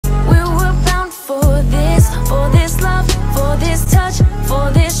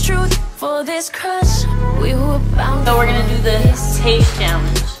taste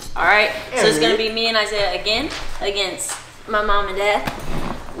challenge. All right. So it's gonna be me and Isaiah again against my mom and dad.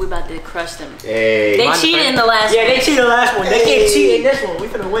 We about to crush them. Hey, they cheated in the last one. Yeah, they cheated in the last one. They can't cheat in this one. We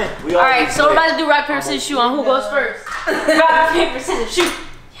finna win. All right, so we're about to do rock, paper, scissors, shoot on who goes first. Rock, paper, scissors, shoot.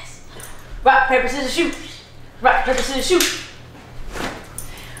 Yes. Rock, paper, scissors, shoot. Rock, paper, scissors, shoot.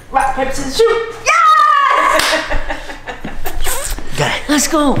 Rock, paper, scissors, shoot. Yes! Got it. Let's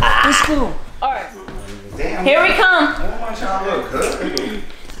go. Let's go. All right. Damn. Here we come.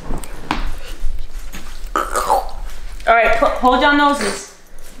 All right, hold your noses.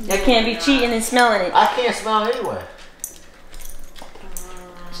 Y'all can't be cheating and smelling it. I can't smell it anyway.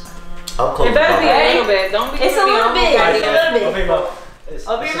 I'll close it better be a little bit. Don't be. It's a little bit. It's a little bit. Open your mouth.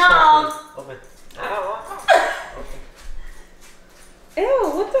 Open your mouth. Open. Ew,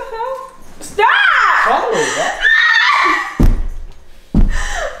 what the hell? Stop! Swallow that.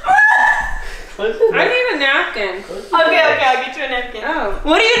 I need a napkin. Okay, I'll get you a napkin. Oh.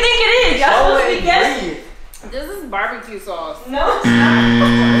 What do you think it is? Y'all supposed to be guessing. This is barbecue sauce. No, it's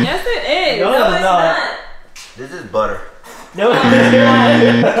not. Yes, it is. No, it's not. This is butter. No, it's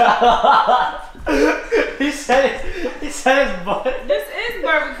not. He said it's butter. This is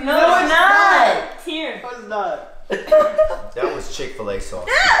barbecue No, sauce. it's not. It's here. No, it's not. That was Chick-fil-A sauce.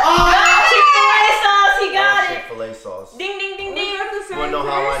 Chick-fil-A sauce, he got it. Chick-fil-A sauce. Ding, ding, ding, ding. You wanna know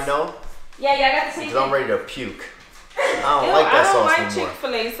how I know? Yeah, I got the same Because I'm thing. ready to puke. I don't Ew, like that I don't sauce like anymore.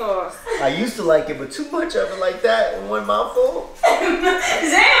 Chick-fil-A sauce. I used to like it, but too much of it like that in one mouthful. Zan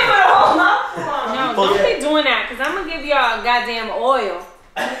put a whole mouthful on. No, don't be doing that, because I'm going to give y'all goddamn oil.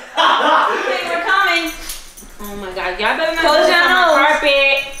 Okay, we're coming. Oh my god, y'all better not Close do this your on my nose.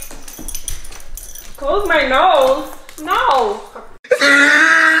 carpet. Close my nose. No.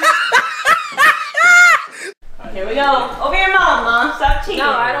 Here we go. Open your mouth, Mom. Stop cheating.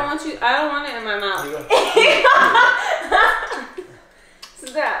 No, I don't want you. I don't want it in my mouth.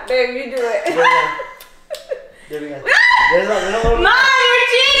 Stop, baby, you do it. There we go. Mom, you're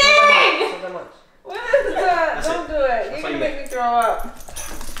cheating! What is that? Don't do it. You're gonna make me throw up.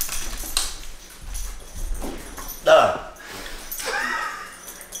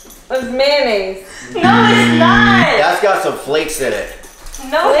 It's mayonnaise. No, it's not. That's got some flakes in it.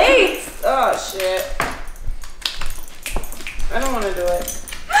 No, Flakes? Oh shit. I don't want to do it.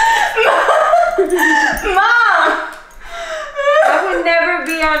 Mom! I would never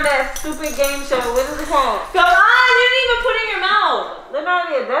be on that stupid game show. What is it called? Come on, you didn't even put it in your mouth.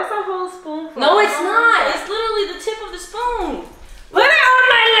 Lynadia, that's a whole spoonful. No, it's not. It's literally the tip of the spoon. Put it on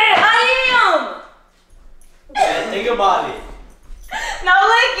my lip. I Yeah, think about it. am. Now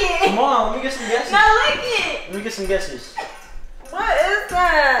lick it. Come on, let me get some guesses. Now lick it. Let me get some guesses. What is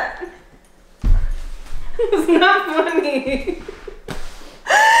that? It's not funny.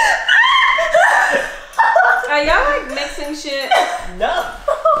 Are y'all like mixing shit? No.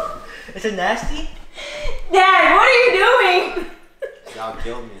 Is it nasty? Dad, what are you doing? Y'all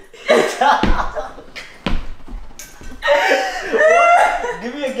killed me. What?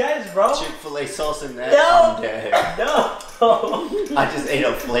 Give me a guess, bro. Chick-fil-A sauce in that. No. I'm dead. No. I just ate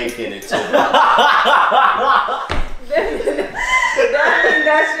a flake in it too.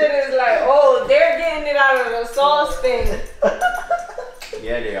 That shit is like, oh, they're getting it out of the sauce thing.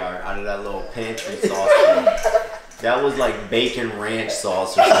 Yeah, they are. Out of that little pantry sauce thing. That was like bacon ranch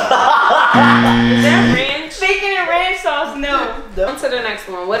sauce or something. Is that ranch? Bacon and ranch sauce, no. On to the next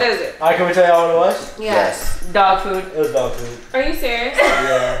one. What is it? Alright, can we tell y'all what it was? Yes. Dog food. It was dog food. Are you serious?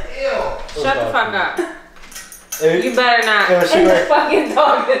 Yeah. Shut the fuck up. It, You better not. it was And the sugar. fucking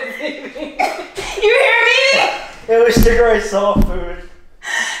dog is eating. You hear me? It was sugar and salt food.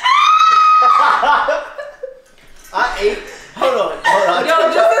 I ate. Hold on. Yo,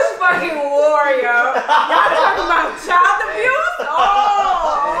 this is fucking war, yo. Y'all talking about child abuse?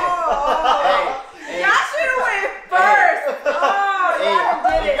 Oh. Y'all should have went first. Oh, y'all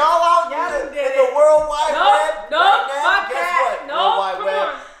did it. Y'all out Y'all in did the it. World Wide No, Web. no, right now, fuck guess that. what? No, World Wide come Web,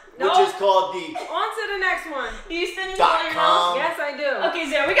 on. which No. is called the On to the next one. Do you still need .com. one in your mouth? Yes, I do. Okay,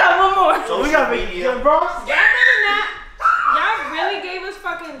 Zan, we got one more. social We got media. bro. Y'all better not. Y'all really gave us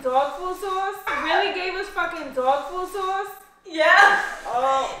fucking dog food sauce? Really gave us fucking dog food sauce? Yeah.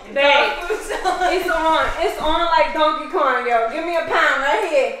 Oh, Dog babe. food sauce. It's on. It's on like Donkey Kong, yo. Give me a pound right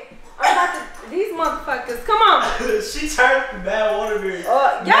here. I'm about to. These motherfuckers. Come on. She turned bad water beer.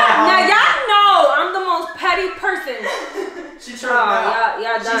 Y'all, now y'all know I'm the most petty person. She Oh, turned bad.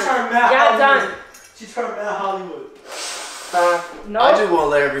 y'all She done. turned bad Y'all Hollywood. done. She turned bad Hollywood. No. I just want to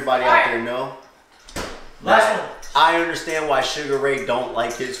let everybody out there know. Last one. I understand why Sugar Ray don't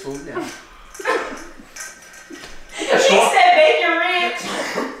like his food now. She said bacon ranch.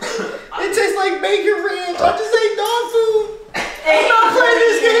 It tastes like bacon ranch. I just ate dog food. I'm not playing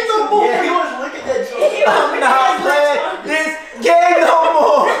this game no more. Yeah, he was looking at you. I'm not playing this game no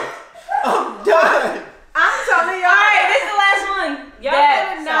more. I'm done. I'm telling you. Alright, this is the last one. Y'all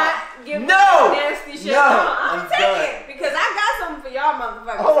better not give me No. nasty shit. No. I'm I'm taking done. it because I got something for y'all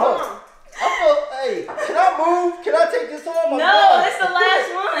motherfuckers. Hold Come on. on. Hey, can I move? Can I take this home? No, this is the last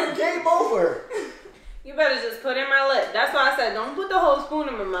one. Game over. You better just put it in my lip. That's why I said don't put the whole spoon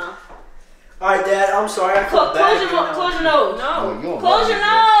in my mouth. All right, Dad. I'm sorry. I feel bad. Close your nose. No. Close your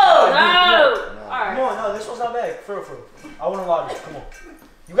nose. No. Alright. Come on, no, this one's not bad. For real. I want to lie to you. Come on.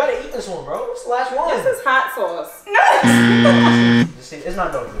 You gotta eat this one, bro. It's the last one. This is hot sauce. It's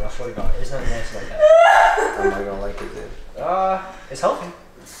not dog food. I swear to God. It's not nasty like that. I'm not gonna like it then. It's healthy.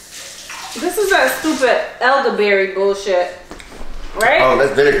 This is that stupid elderberry bullshit. Right? Oh,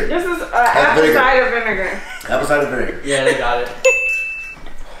 that's vinegar. This is apple cider vinegar. Apple cider vinegar. Yeah, they got it.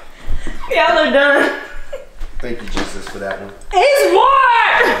 Y'all are done. Thank you, Jesus, for that one. It's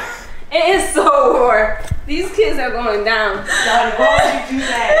war! It is so war. These kids are going down. Daddy, why would you do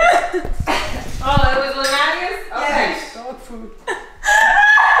that? Oh, it was Lynadia's? Okay. Yes. Dog food.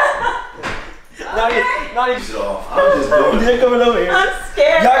 Not even. So, I'm just doing it. They're coming over here. I'm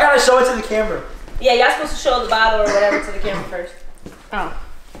scared. Y'all gotta show it to the camera. Yeah, y'all supposed to show the bottle or whatever to the camera first. Oh.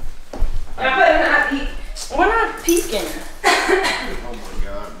 We're not peeking. Oh my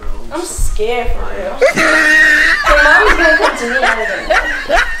God, bro. I'm scared for real. Hey, mommy's gonna come to me out of there.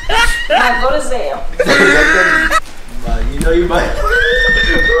 Now go to Zale. You know you might.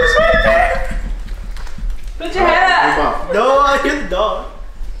 Put your head up. No, I hear the dog.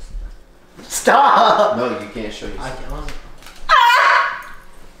 Stop. No, you can't show yourself. I can't.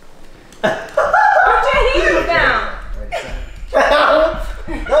 Put your heels down. No,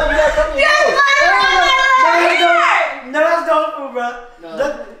 you gotta come here. No, that's dog food, bro. No.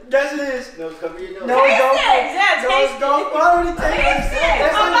 That's this. No, cover your nose. No, it's dog food. Yeah, No, it's dog food. I already tasted it.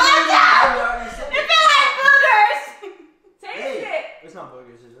 That's Oh, not It feel like boogers. Taste it. It's not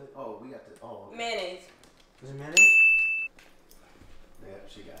burgers, is it? Oh, we got the. Oh, okay. Mayonnaise. Was it mayonnaise? Yeah,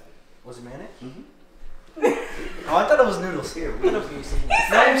 she got it. Was it mayonnaise? Mm-hmm. Oh, I thought it was noodles. Here, we Noodles. scared.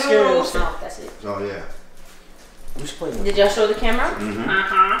 That's it. Oh, yeah. We should play Did y'all show the camera? Mm-hmm.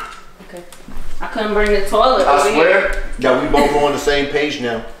 Uh-huh. Okay. I couldn't bring the toilet I over here. swear that we both on the same page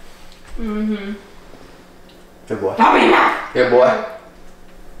now. Mm-hmm. Here, boy. Here, boy.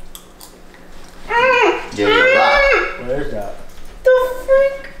 Yeah, you're right. Where's that? The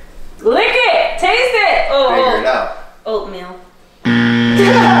freak? Lick it. Taste it. Figure it out. Oatmeal.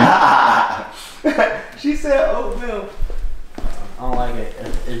 She said oatmeal. I don't like it.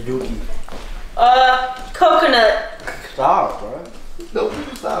 It's dookie. Coconut. Stop, bro. Don't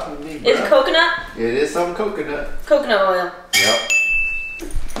you stop with me, bro. Is it coconut? It is some coconut. Coconut oil. Yep.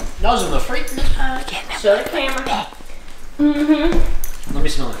 Nose in the freak. Show the camera. Mm-hmm. Let me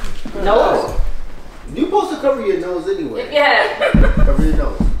smell it. Nose. You supposed to cover your nose anyway. Yeah. Cover your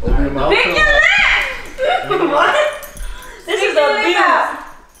nose. Open your mouth. Pick your lip. What? This is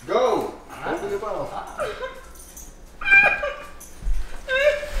abuse. Go. Open your mouth.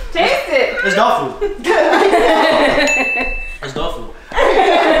 Taste it. It's dog food. It's dog food.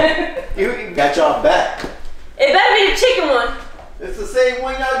 You got y'all back. It better be the chicken one. It's the same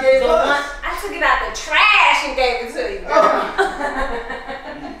one y'all gave The one us. I took it out the trash and gave it to you.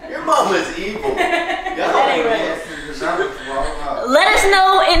 Your mom is evil. Let us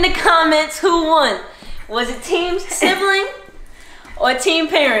know in the comments who won. Was it team sibling or team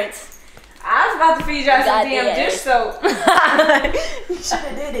parents? I was about to feed y'all some Goddamn. damn dish soap. You should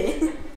have did it.